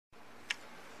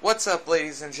What's up,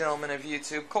 ladies and gentlemen of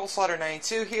YouTube?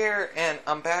 ColeSlaughter92 here, and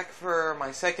I'm back for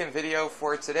my second video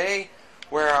for today,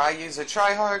 where I use a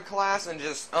tryhard class and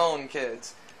just own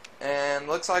kids. And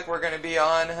looks like we're going to be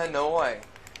on Hanoi.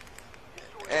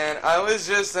 And I was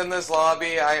just in this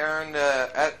lobby. I earned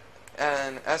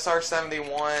an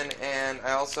SR-71, and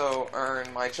I also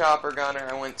earned my chopper gunner.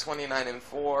 I went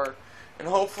 29-4, and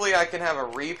hopefully I can have a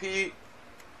repeat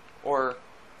or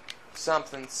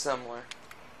something similar.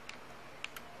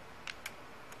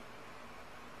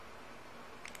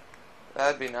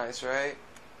 That'd be nice, right?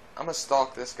 I'm gonna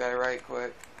stalk this guy right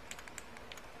quick.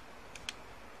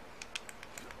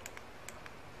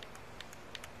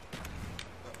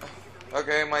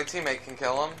 Okay, my teammate can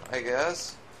kill him, I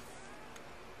guess.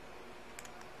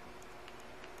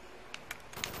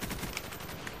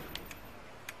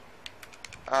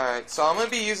 Alright, so I'm gonna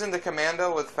be using the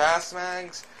commando with fast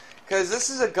mags, because this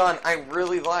is a gun I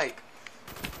really like,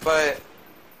 but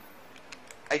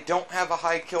I don't have a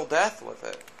high kill death with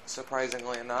it.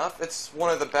 Surprisingly enough, it's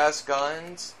one of the best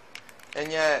guns,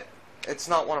 and yet it's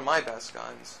not one of my best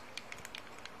guns.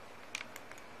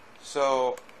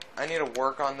 So I need to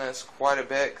work on this quite a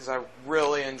bit because I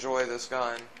really enjoy this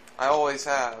gun. I always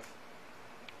have.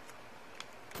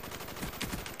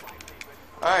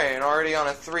 Alright, and already on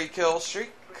a 3-kill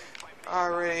streak.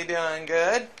 Already doing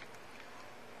good.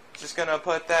 Just gonna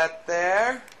put that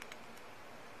there.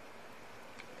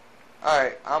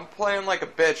 Alright, I'm playing like a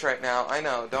bitch right now. I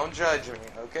know, don't judge me,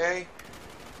 okay?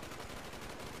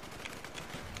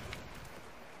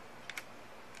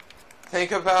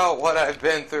 Think about what I've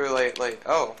been through lately.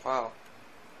 Oh, wow.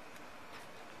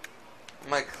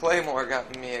 My claymore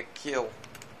got me a kill.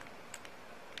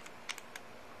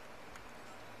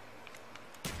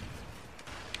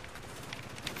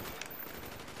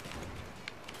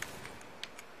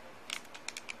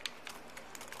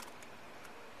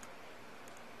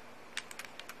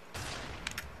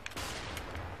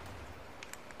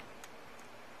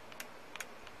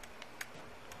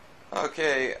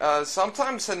 Okay,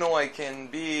 sometimes Hanoi can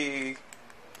be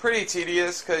pretty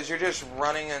tedious because you're just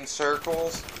running in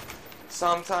circles.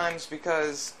 Sometimes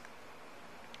because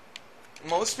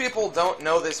most people don't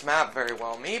know this map very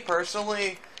well. Me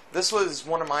personally, this was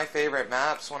one of my favorite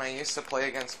maps when I used to play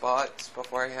against bots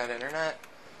before I had internet.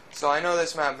 So I know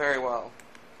this map very well.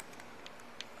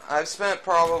 I've spent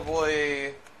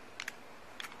probably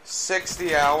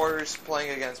 60 hours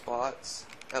playing against bots,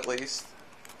 at least.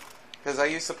 Because I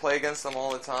used to play against them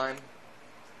all the time.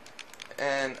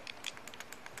 And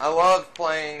I love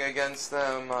playing against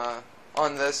them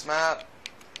on this map.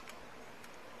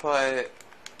 But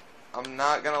I'm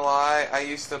not gonna lie, I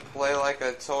used to play like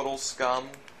a total scum.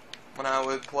 When I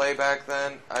would play back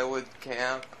then, I would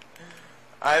camp.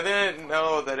 I didn't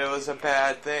know that it was a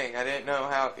bad thing. I didn't know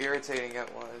how irritating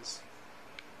it was.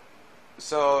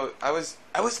 So I was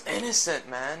innocent,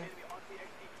 man.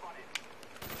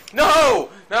 No!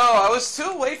 No, I was too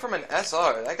away from an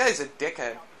SR. That guy's a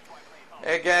dickhead.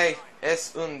 That guy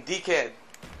es un dickhead.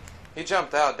 He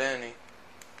jumped out, didn't he?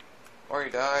 Or he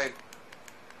died.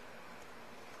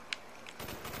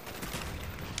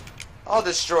 I'll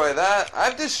destroy that.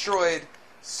 I've destroyed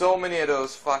so many of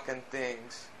those fucking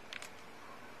things.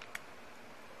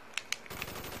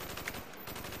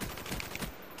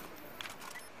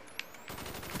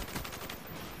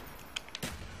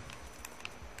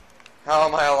 How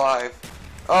am I alive?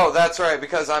 Oh, that's right,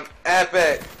 because I'm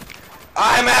epic.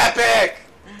 I'm epic!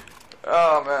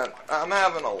 Oh, man. I'm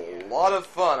having a lot of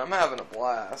fun. I'm having a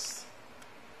blast.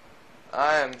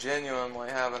 I am genuinely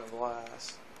having a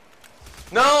blast.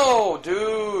 No,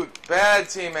 dude. Bad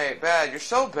teammate. Bad. You're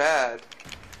so bad.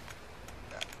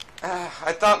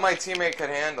 I thought my teammate could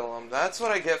handle him. That's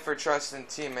what I get for trusting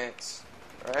teammates.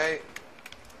 Right?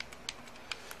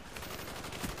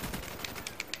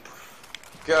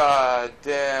 God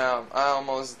damn, I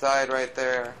almost died right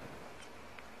there.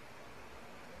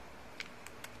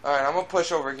 Alright, I'm gonna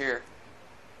push over here.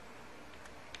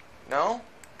 No?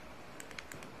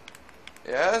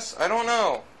 Yes? I don't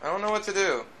know. I don't know what to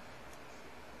do.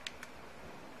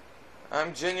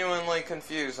 I'm genuinely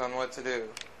confused on what to do.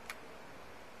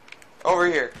 Over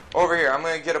here. Over here. I'm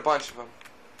gonna get a bunch of them.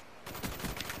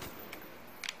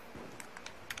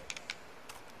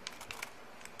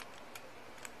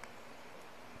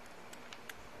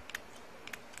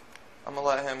 I'm gonna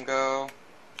let him go.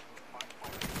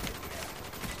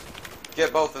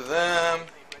 Get both of them.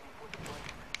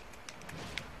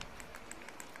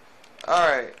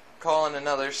 Alright, calling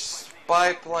another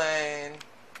spy plane.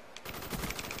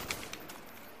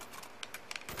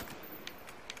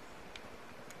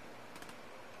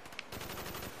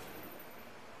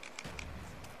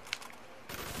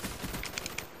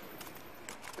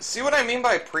 See what I mean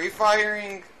by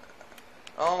pre-firing?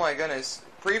 Oh my goodness.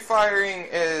 Pre-firing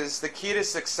is the key to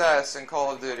success in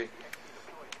Call of Duty.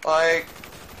 Like,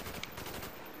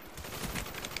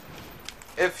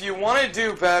 if you want to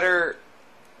do better,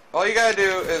 all you gotta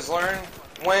do is learn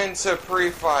when to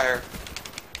pre-fire.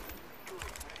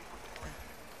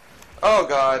 Oh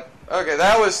god. Okay,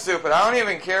 that was stupid. I don't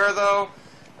even care though.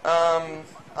 I'm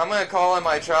gonna call in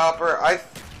my chopper. I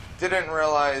didn't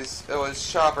realize it was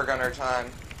chopper gunner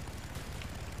time.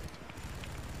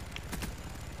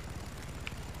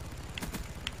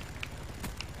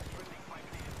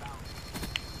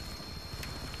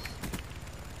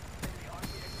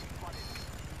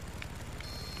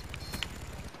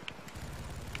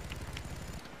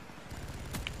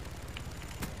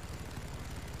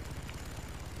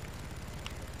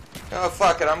 Oh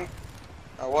fuck it, I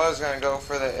was gonna go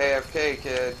for the AFK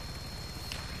kid.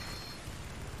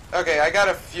 Okay, I got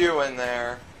a few in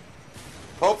there.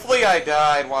 Hopefully I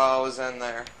died while I was in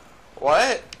there.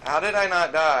 What? How did I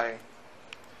not die?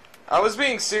 I was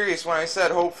being serious when I said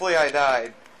hopefully I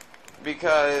died.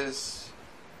 Because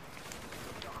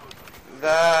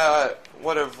that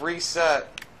would have reset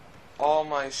all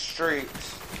my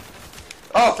streaks.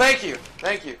 Oh, thank you!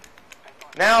 Thank you.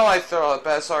 Now I throw up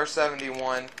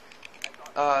SR-71.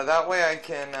 That way I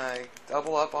can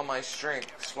double up on my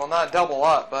streaks. Well, not double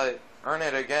up, but earn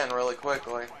it again really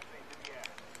quickly.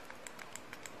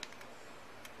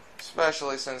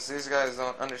 Especially since these guys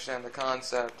don't understand the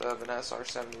concept of an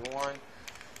SR-71.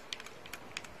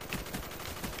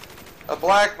 A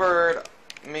blackbird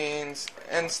means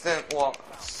instant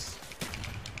loss.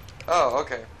 Oh,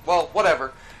 okay. Well,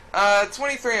 whatever.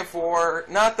 23-4,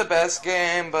 not the best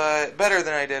game, but better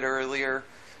than I did earlier.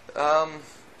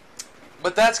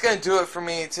 But that's going to do it for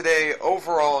me today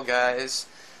overall, guys.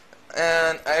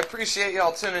 And I appreciate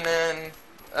y'all tuning in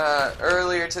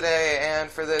earlier today and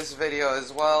for this video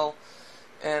as well.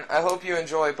 And I hope you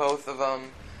enjoy both of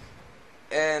them.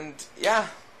 And yeah,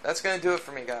 that's going to do it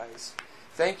for me, guys.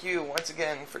 Thank you once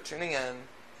again for tuning in.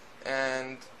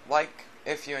 And like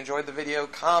if you enjoyed the video,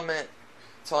 comment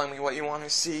telling me what you want to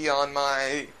see on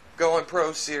my Going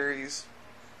Pro series.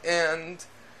 And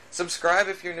subscribe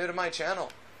if you're new to my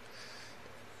channel.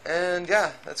 And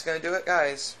yeah, that's going to do it,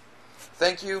 guys.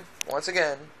 Thank you once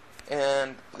again.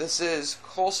 And this is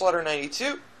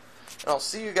Coleslaugher92. And I'll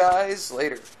see you guys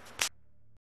later.